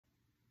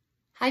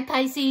Hi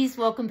Pisces,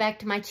 welcome back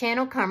to my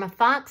channel, Karma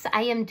Fox.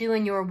 I am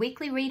doing your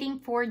weekly reading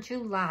for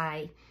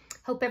July.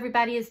 Hope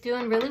everybody is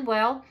doing really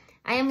well.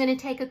 I am going to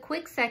take a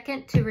quick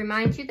second to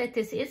remind you that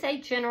this is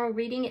a general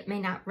reading. It may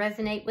not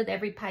resonate with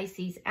every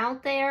Pisces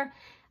out there.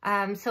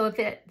 So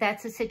if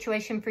that's a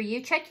situation for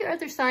you, check your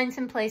other signs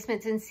and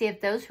placements and see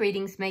if those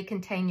readings may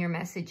contain your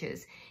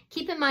messages.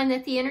 Keep in mind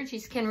that the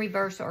energies can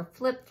reverse or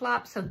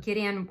flip-flop, so get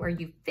in where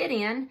you fit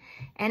in.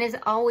 And as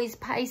always,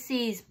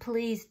 Pisces,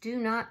 please do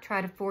not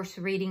try to force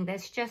a reading.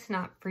 That's just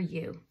not for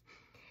you.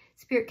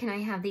 Spirit, can I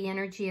have the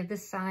energy of the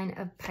sign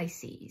of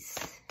Pisces?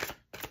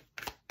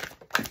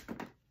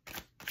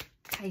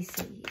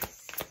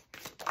 Pisces.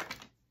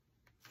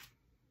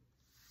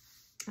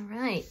 All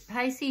right,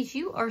 Pisces,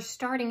 you are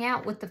starting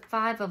out with the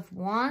Five of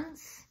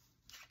Wands.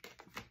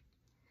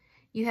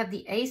 You have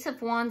the Ace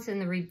of Wands in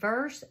the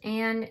reverse,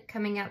 and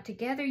coming out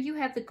together, you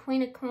have the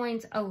Queen of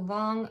Coins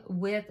along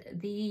with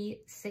the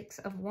Six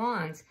of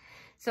Wands.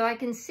 So I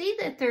can see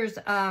that there's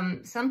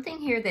something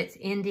here that's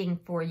ending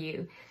for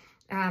you.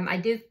 I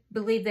do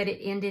believe that it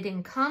ended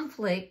in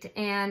conflict,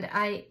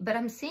 but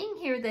I'm seeing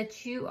here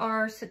that you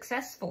are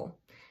successful.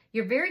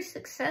 You're very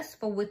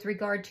successful with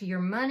regard to your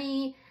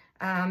money.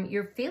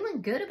 You're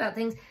feeling good about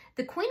things.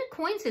 The Queen of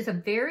Coins is a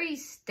very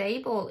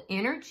stable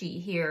energy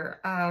here,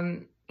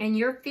 and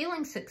you're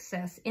feeling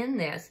success in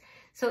this.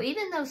 So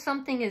even though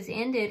something has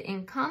ended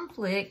in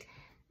conflict,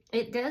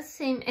 it does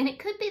seem, and it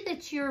could be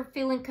that you're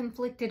feeling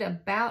conflicted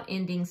about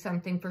ending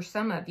something for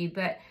some of you,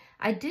 but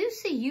I do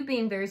see you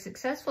being very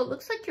successful. It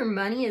looks like your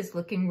money is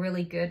looking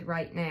really good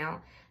right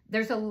now.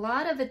 There's a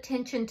lot of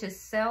attention to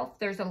self.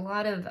 There's a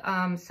lot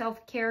of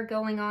self-care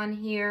going on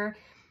here.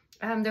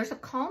 There's a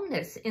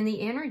calmness in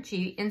the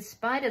energy in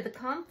spite of the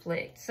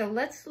conflict. So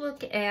let's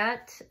look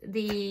at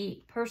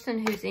the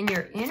person who's in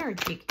your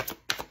energy.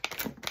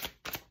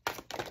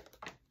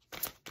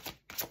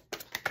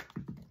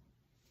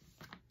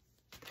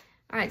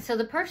 All right, so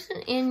the person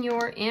in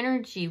your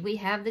energy, we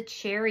have the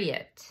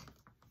Chariot.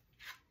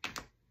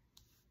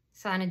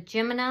 Sign of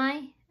Gemini.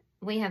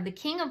 We have the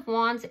King of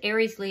Wands,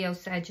 Aries, Leo,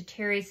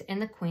 Sagittarius,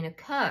 and the Queen of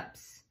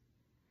Cups.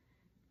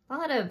 A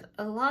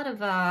lot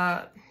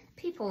of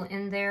people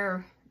in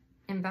their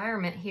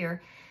environment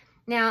here.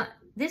 Now,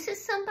 this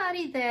is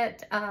somebody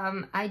that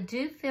I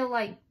do feel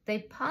like they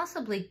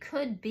possibly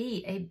could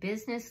be a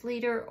business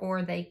leader,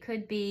 or they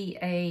could be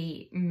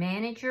a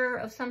manager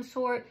of some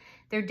sort.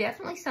 They're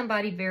definitely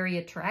somebody very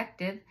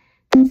attractive,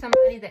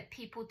 somebody that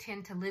people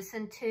tend to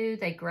listen to.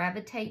 They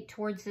gravitate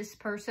towards this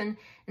person,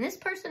 and this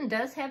person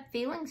does have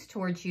feelings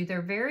towards you.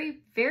 They're very,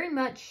 very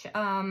much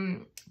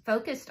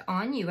focused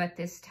on you at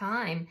this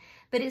time,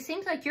 but it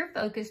seems like you're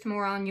focused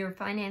more on your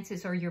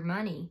finances or your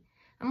money.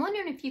 I'm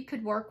wondering if you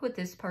could work with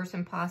this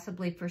person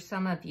possibly for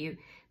some of you,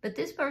 but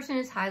this person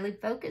is highly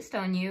focused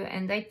on you,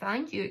 and they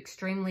find you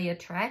extremely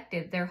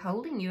attractive. They're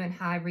holding you in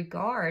high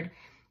regard.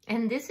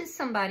 And this is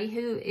somebody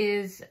who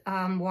is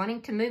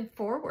wanting to move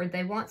forward.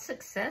 They want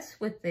success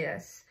with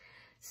this.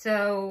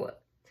 So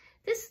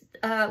this,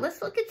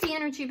 let's look at the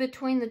energy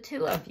between the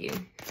two of you.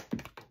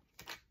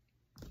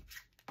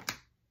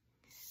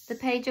 The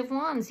Page of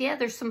Wands. Yeah,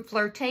 there's some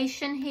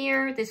flirtation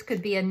here. This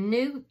could be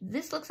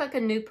this looks like a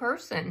new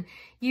person.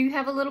 You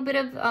have a little bit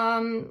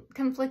of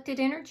conflicted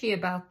energy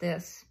about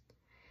this.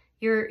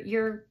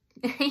 You're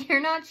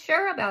not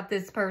sure about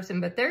this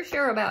person, but they're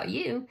sure about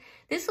you.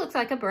 This looks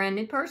like a brand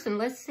new person.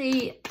 Let's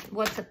see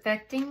what's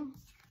affecting.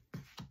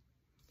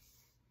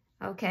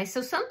 Okay,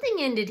 so something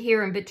ended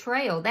here in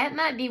betrayal. That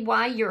might be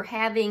why you're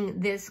having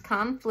this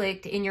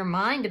conflict in your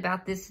mind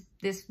about this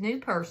new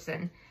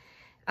person.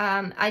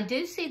 I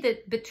do see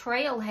that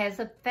betrayal has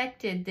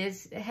affected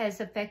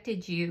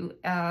you,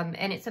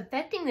 and it's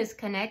affecting this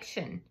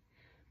connection.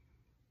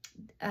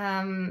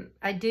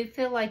 I do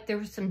feel like there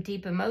was some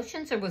deep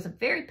emotions. There was a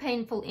very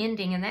painful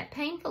ending, and that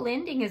painful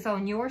ending is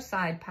on your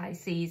side,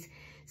 Pisces.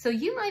 So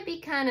you might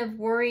be kind of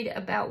worried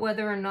about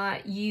whether or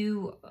not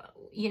you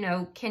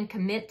can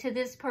commit to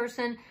this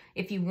person,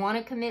 if you want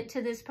to commit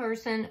to this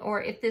person,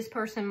 or if this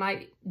person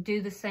might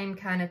do the same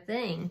kind of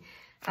thing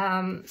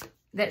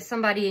that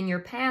somebody in your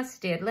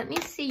past did. Let me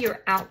see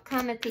your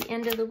outcome at the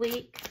end of the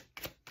week.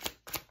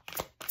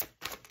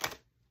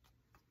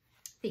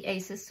 The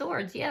Ace of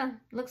Swords, yeah.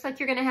 Looks like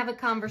you're going to have a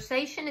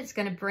conversation. It's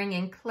going to bring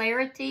in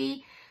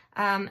clarity.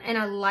 And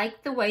I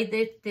like the way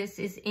that this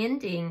is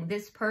ending.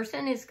 This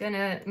person is going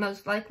to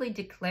most likely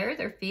declare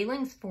their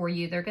feelings for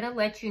you. They're going to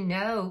let you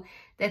know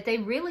that they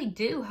really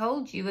do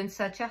hold you in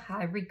such a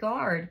high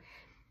regard.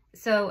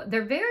 So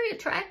they're very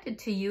attracted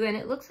to you, and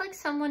it looks like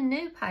someone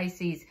new,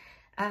 Pisces.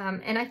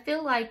 And I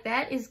feel like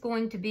that is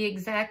going to be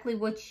exactly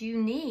what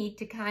you need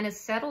to kind of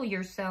settle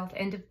yourself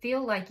and to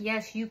feel like,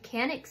 yes, you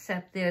can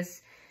accept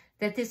this,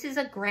 that this is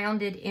a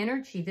grounded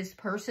energy. This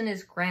person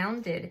is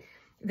grounded.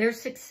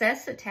 There's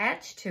success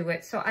attached to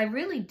it. So I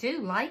really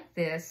do like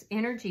this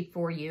energy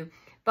for you.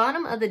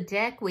 Bottom of the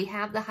deck, we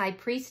have the High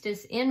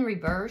Priestess in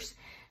reverse.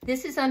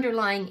 This is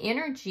underlying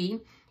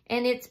energy,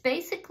 And it's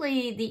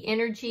basically the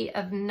energy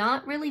of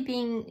not really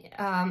being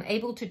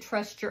able to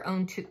trust your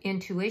own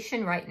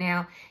intuition right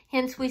now.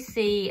 Hence, we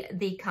see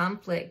the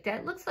conflict.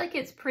 That looks like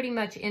it's pretty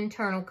much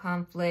internal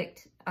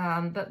conflict,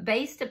 but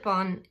based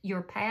upon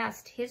your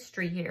past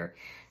history here.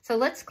 So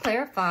let's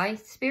clarify.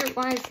 Spirit,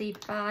 why is the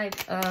Five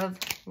of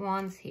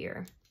Wands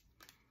here?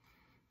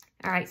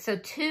 All right, so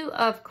Two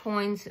of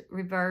Coins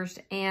reversed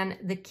and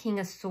the King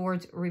of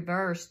Swords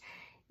reversed.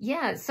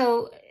 Yeah,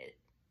 so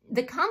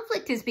the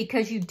conflict is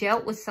because you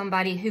dealt with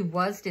somebody who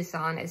was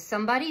dishonest,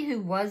 somebody who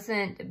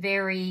wasn't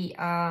very,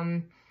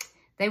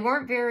 they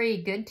weren't very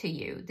good to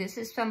you. This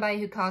is somebody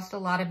who caused a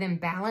lot of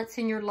imbalance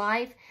in your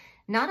life,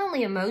 not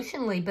only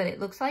emotionally, but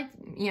it looks like,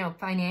 you know,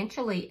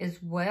 financially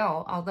as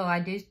well. Although I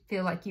do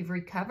feel like you've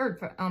recovered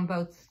on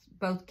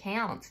both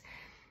counts.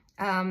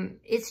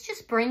 It's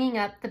just bringing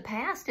up the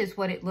past is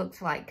what it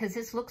looks like, because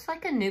this looks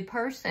like a new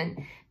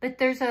person, but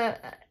there's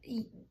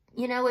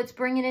you know, it's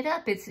bringing it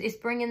up. It's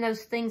bringing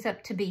those things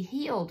up to be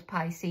healed,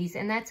 Pisces,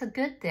 and that's a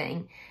good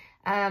thing.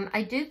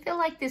 I do feel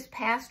like this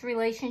past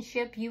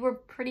relationship, you were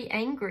pretty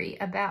angry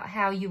about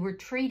how you were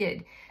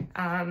treated.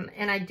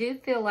 And I do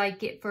feel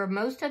like for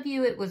most of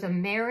you, it was a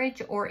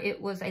marriage or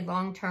it was a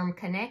long-term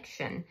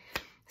connection.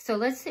 So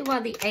let's see why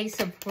the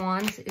Ace of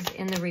Wands is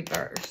in the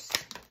reverse.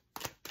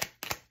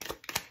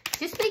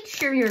 Just make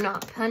sure you're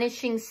not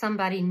punishing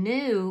somebody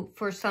new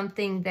for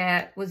something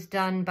that was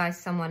done by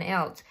someone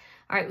else.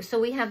 All right, so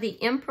we have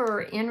the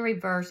Emperor in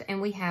reverse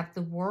and we have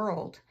the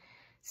World.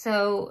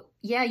 So,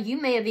 yeah, you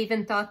may have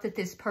even thought that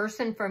this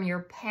person from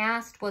your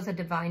past was a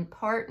divine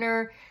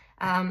partner.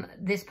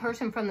 This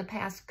person from the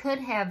past could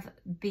have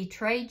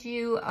betrayed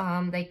you.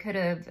 They could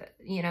have,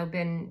 you know,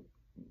 been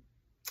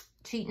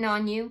cheating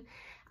on you.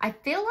 I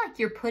feel like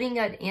you're putting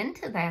an end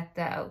to that,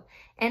 though.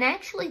 And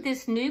actually,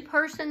 this new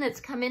person that's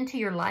come into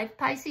your life,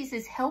 Pisces,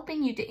 is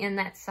helping you to end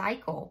that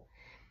cycle.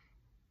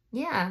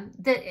 Yeah,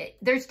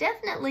 there's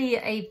definitely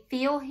a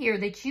feel here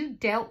that you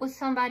dealt with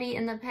somebody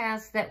in the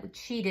past that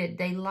cheated,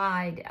 they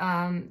lied,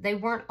 they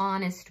weren't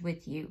honest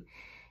with you.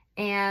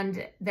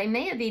 And they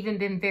may have even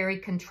been very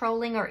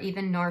controlling or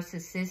even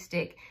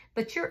narcissistic,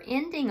 but you're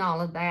ending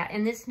all of that.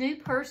 And this new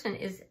person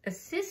is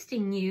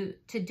assisting you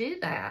to do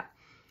that.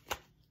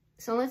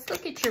 So let's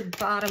look at your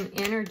bottom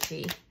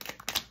energy.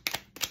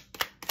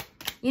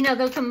 You know,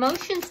 those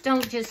emotions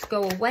don't just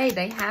go away.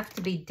 They have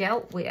to be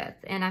dealt with.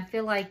 And I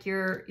feel like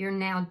you're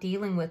now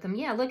dealing with them.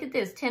 Yeah, look at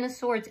this. Ten of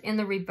Swords in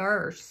the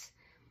reverse.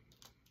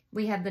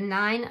 We have the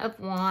Nine of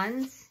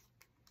Wands.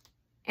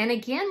 And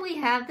again, we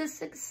have the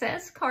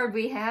Success card.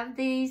 We have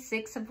the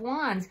Six of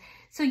Wands.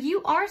 So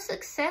you are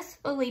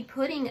successfully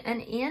putting an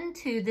end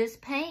to this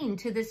pain,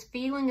 to this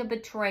feeling of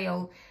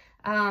betrayal.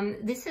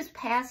 This is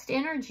past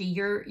energy.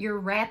 You're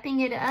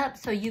wrapping it up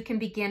so you can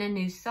begin a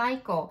new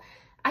cycle.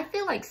 I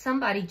feel like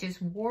somebody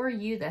just wore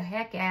you the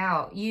heck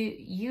out.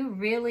 You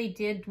really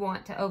did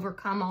want to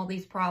overcome all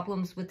these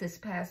problems with this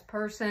past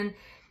person,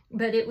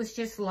 but it was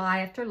just lie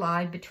after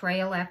lie,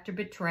 betrayal after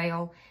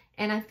betrayal.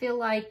 And I feel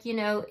like, you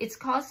know, it's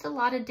caused a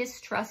lot of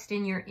distrust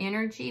in your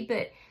energy,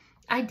 but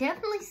I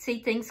definitely see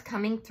things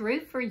coming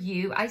through for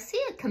you. I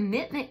see a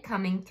commitment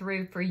coming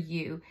through for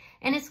you,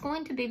 and it's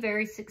going to be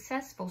very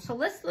successful. So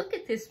let's look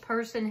at this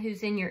person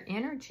who's in your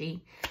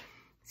energy.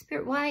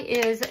 Spirit, why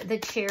is the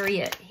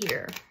Chariot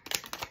here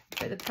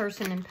for the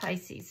person in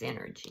Pisces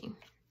energy?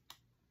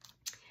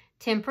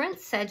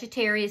 Temperance,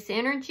 Sagittarius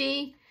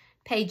energy,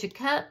 Page of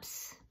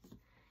Cups,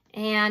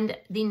 and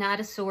the Knight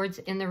of Swords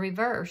in the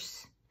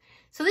reverse.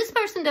 So this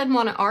person doesn't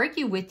want to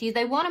argue with you.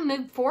 They want to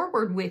move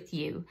forward with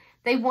you.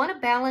 They want to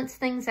balance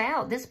things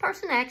out. This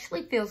person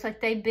actually feels like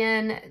they've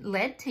been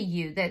led to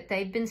you, that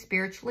they've been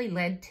spiritually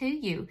led to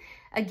you.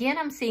 Again,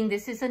 I'm seeing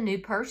this is a new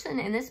person,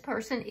 and this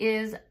person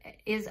is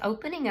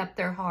opening up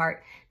their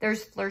heart.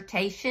 There's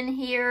flirtation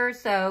here,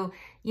 so,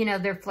 you know,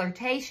 they're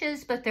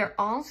flirtatious, but they're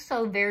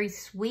also very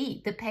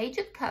sweet. The Page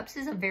of Cups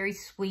is a very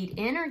sweet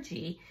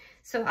energy.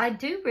 So I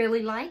do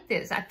really like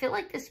this. I feel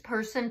like this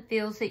person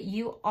feels that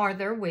you are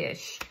their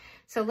wish.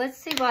 So let's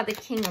see why the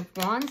King of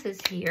Wands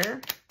is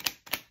here.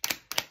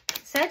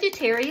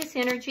 Sagittarius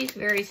energy is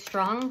very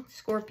strong.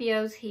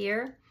 Scorpio's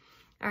here.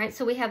 All right,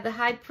 so we have the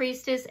High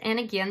Priestess and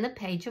again the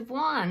Page of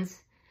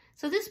Wands.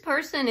 So this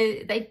person,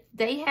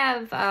 they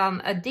have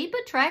a deep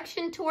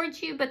attraction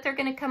towards you, but they're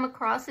going to come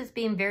across as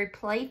being very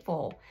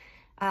playful.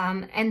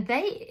 And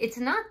it's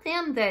not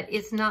them that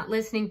is not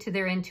listening to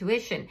their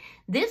intuition.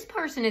 This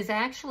person is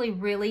actually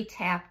really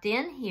tapped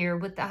in here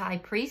with the High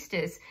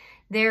Priestess.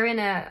 They're in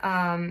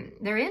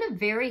a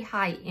very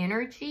high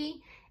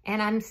energy, and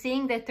I'm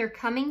seeing that they're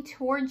coming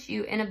towards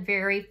you in a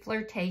very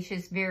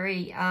flirtatious,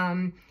 very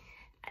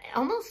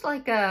almost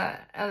like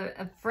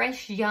a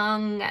fresh,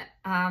 young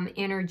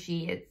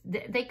energy.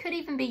 They could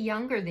even be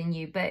younger than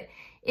you, but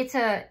it's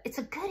a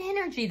good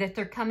energy that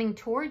they're coming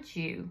towards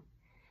you.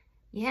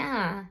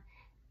 Yeah.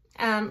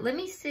 Let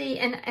me see.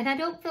 And I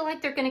don't feel like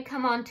they're going to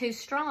come on too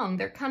strong.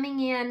 They're coming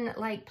in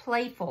like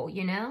playful,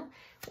 you know?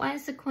 Why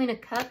is the Queen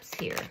of Cups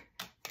here?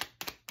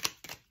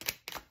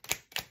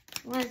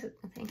 Why is it?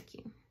 Thank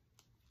you.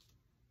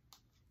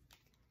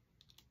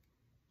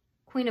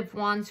 Queen of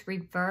Wands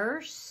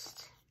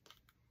reversed,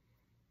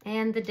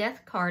 and the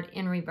Death card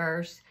in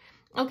reverse.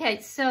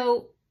 Okay,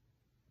 so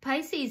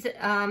Pisces,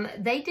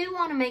 they do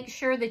want to make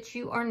sure that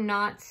you are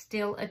not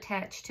still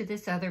attached to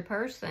this other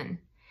person.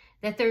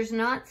 That there's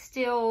not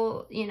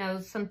still, you know,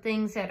 some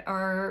things that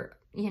are,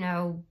 you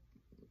know,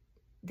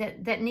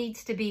 that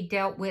needs to be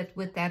dealt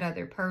with that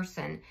other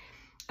person.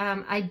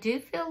 I do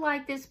feel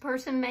like this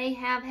person may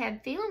have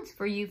had feelings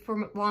for you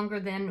for longer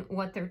than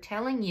what they're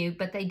telling you,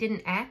 but they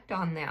didn't act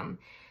on them.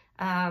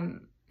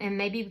 And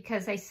maybe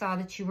because they saw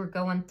that you were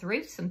going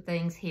through some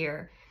things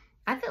here.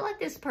 I feel like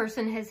this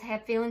person has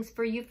had feelings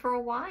for you for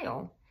a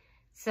while.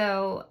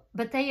 So,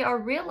 but they are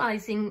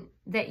realizing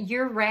that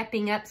you're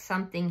wrapping up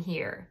something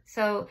here.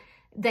 So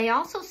they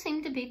also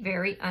seem to be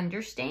very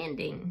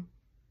understanding.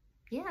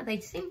 Yeah, they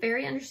seem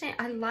very understanding.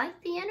 I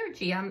like the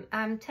energy,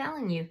 I'm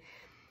telling you.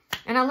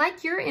 And I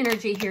like your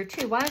energy here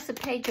too. Why is the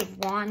Page of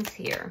Wands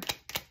here?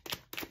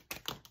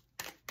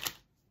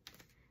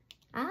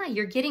 Ah,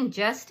 you're getting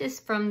justice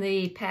from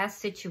the past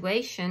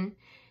situation.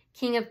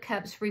 King of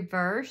Cups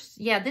reversed.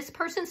 Yeah, this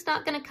person's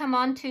not going to come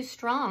on too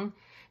strong,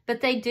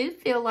 but they do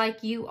feel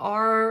like you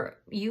are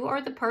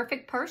the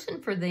perfect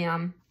person for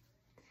them.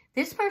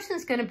 This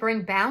person's going to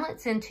bring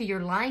balance into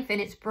your life, and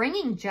it's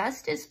bringing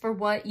justice for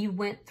what you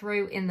went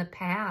through in the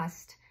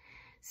past.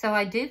 So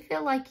I do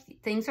feel like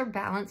things are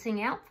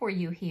balancing out for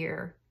you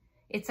here.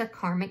 It's a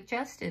karmic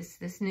justice.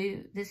 This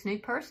new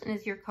person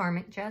is your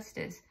karmic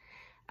justice.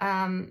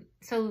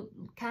 So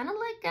kind of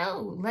let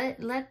go.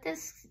 Let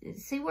this,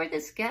 see where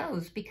this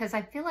goes, because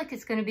I feel like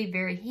it's going to be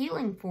very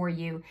healing for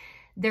you.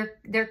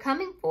 They're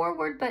coming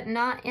forward, but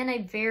not in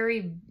a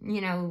very,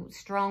 you know,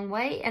 strong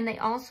way. And they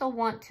also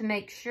want to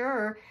make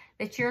sure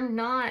that you're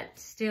not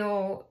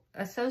still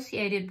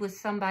associated with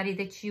somebody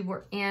that you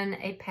were in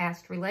a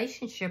past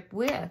relationship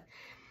with.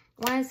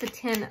 Why is the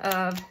Ten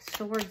of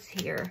Swords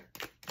here?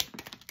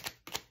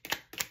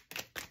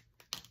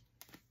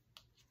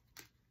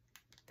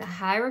 The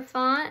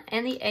Hierophant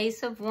and the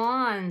Ace of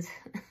Wands.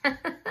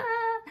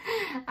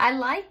 I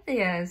like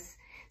this.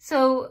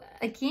 So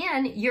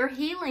again, you're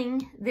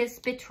healing this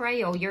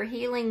betrayal. You're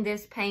healing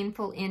this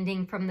painful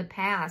ending from the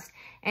past.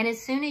 And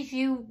as soon as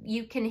you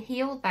can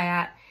heal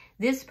that,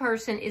 this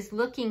person is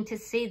looking to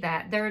see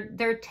that.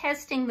 They're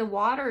testing the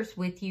waters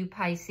with you,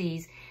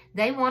 Pisces.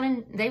 They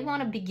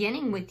want a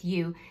beginning with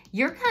you.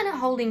 You're kind of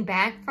holding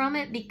back from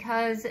it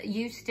because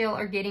you still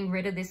are getting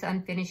rid of this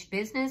unfinished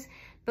business.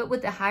 But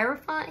with the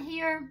Hierophant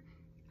here,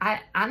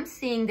 I'm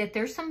seeing that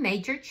there's some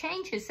major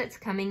changes that's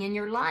coming in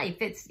your life.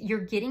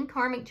 You're getting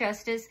karmic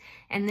justice,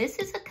 and this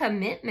is a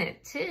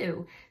commitment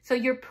too. So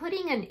you're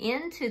putting an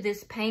end to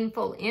this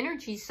painful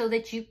energy so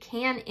that you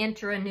can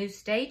enter a new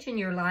stage in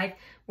your life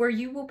where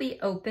you will be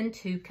open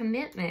to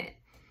commitment.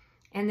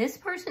 And this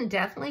person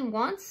definitely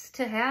wants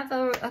to have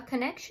a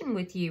connection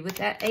with you. With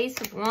that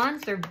Ace of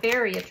Wands, they're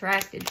very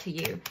attracted to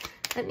you.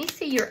 Let me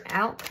see your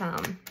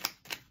outcome.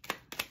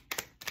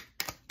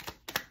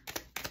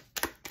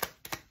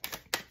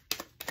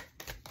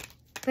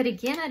 But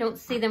again, I don't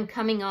see them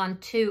coming on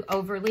too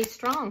overly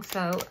strong.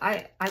 So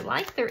I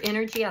like their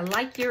energy. I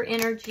like your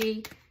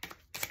energy.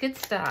 It's good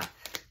stuff.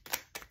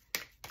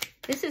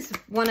 This is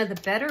one of the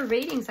better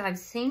readings I've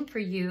seen for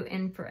you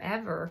in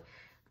forever.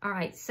 All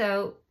right,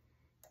 so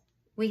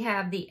we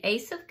have the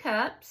Ace of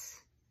Cups.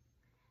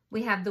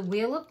 We have the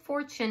Wheel of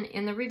Fortune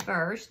in the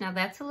reverse. Now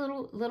that's a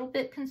little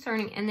bit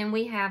concerning. And then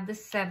we have the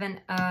Seven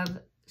of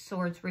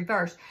Swords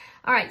reversed.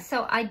 All right,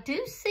 so I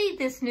do see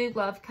this new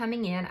love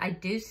coming in. I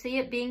do see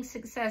it being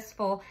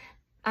successful.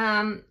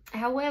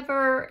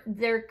 However,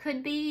 there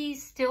could be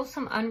still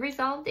some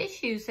unresolved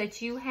issues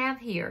that you have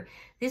here.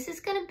 This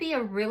is going to be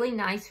a really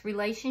nice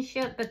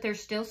relationship, but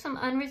there's still some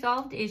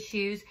unresolved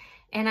issues.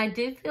 And I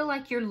do feel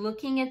like you're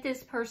looking at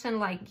this person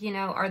like, you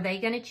know, are they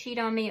going to cheat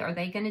on me? Are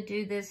they going to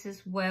do this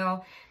as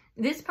well?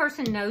 This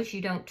person knows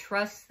you don't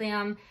trust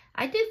them.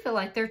 I do feel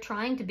like they're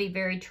trying to be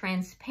very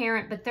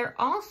transparent, but they're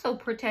also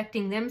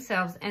protecting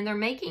themselves, and they're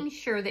making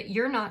sure that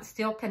you're not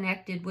still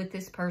connected with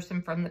this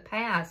person from the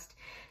past.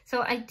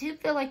 So I do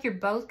feel like you're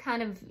both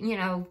kind of, you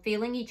know,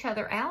 feeling each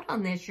other out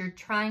on this. You're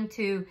trying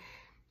to,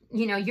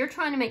 you know, you're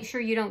trying to make sure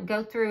you don't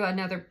go through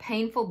another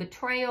painful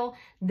betrayal.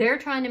 They're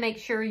trying to make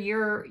sure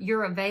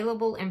you're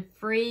available and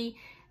free.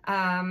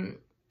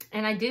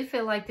 And I do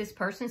feel like this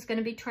person's going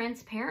to be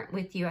transparent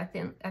with you. I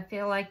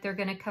feel like they're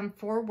going to come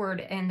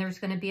forward, and there's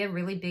going to be a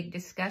really big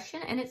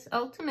discussion, and it's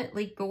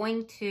ultimately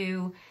going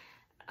to,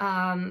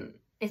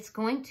 it's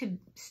going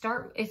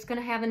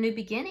to have a new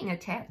beginning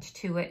attached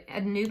to it,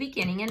 a new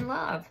beginning in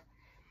love.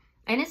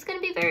 And it's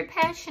going to be very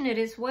passionate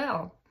as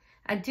well.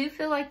 I do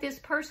feel like this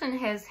person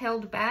has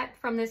held back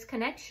from this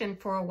connection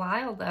for a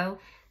while, though.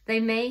 They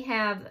may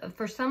have,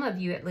 for some of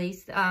you at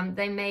least,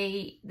 they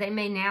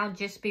may now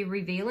just be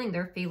revealing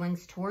their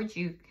feelings towards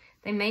you.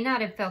 They may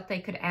not have felt they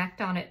could act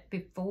on it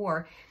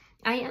before.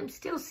 I am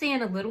still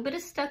seeing a little bit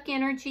of stuck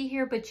energy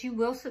here, but you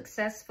will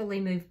successfully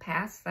move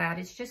past that.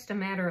 It's just a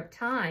matter of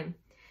time.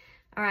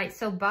 All right,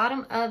 so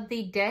bottom of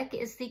the deck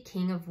is the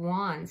King of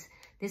Wands.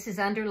 This is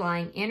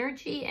underlying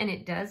energy, and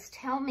it does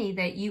tell me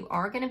that you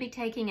are going to be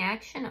taking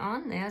action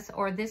on this,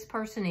 or this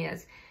person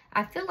is.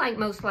 I feel like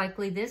most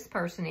likely this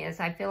person is.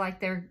 I feel like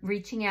they're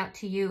reaching out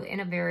to you in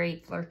a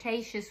very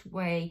flirtatious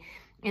way,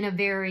 in a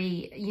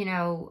very, you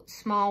know,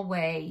 small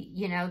way,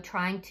 you know,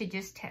 trying to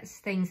just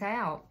test things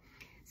out.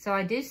 So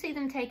I do see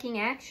them taking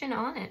action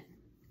on it.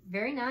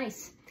 Very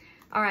nice.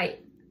 All right.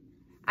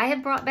 I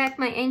have brought back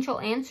my Angel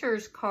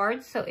Answers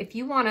cards, so if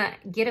you want to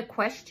get a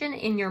question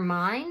in your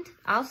mind,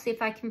 I'll see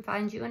if I can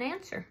find you an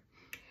answer.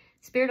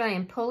 Spirit, I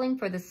am pulling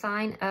for the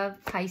sign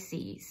of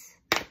Pisces.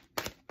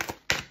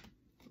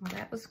 Well,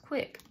 that was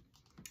quick.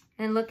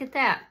 And look at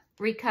that,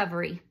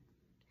 recovery.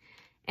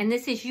 And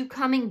this is you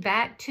coming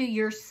back to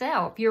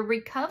yourself. You're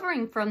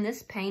recovering from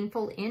this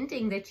painful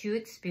ending that you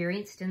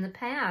experienced in the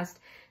past.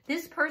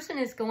 This person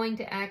is going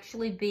to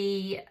actually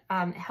be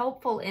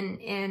helpful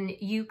in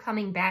you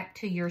coming back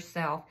to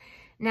yourself.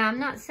 Now, I'm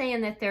not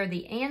saying that they're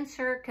the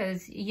answer,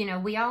 because, you know,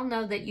 we all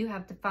know that you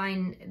have to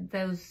find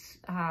those,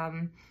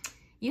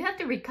 you have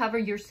to recover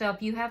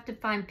yourself. You have to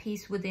find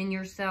peace within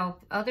yourself.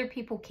 Other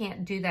people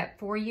can't do that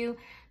for you,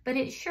 but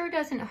it sure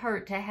doesn't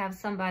hurt to have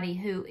somebody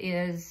who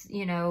is,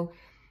 you know,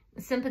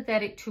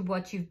 sympathetic to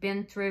what you've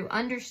been through,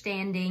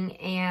 understanding,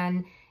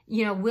 and,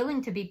 you know,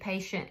 willing to be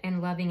patient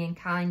and loving and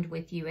kind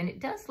with you. And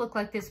it does look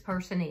like this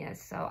person is.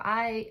 So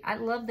I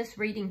love this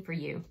reading for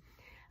you.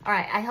 All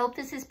right, I hope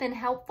this has been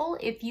helpful.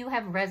 If you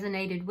have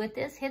resonated with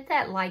this, hit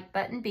that like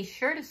button. Be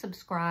sure to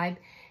subscribe.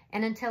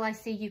 And until I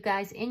see you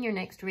guys in your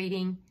next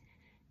reading,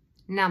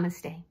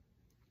 namaste.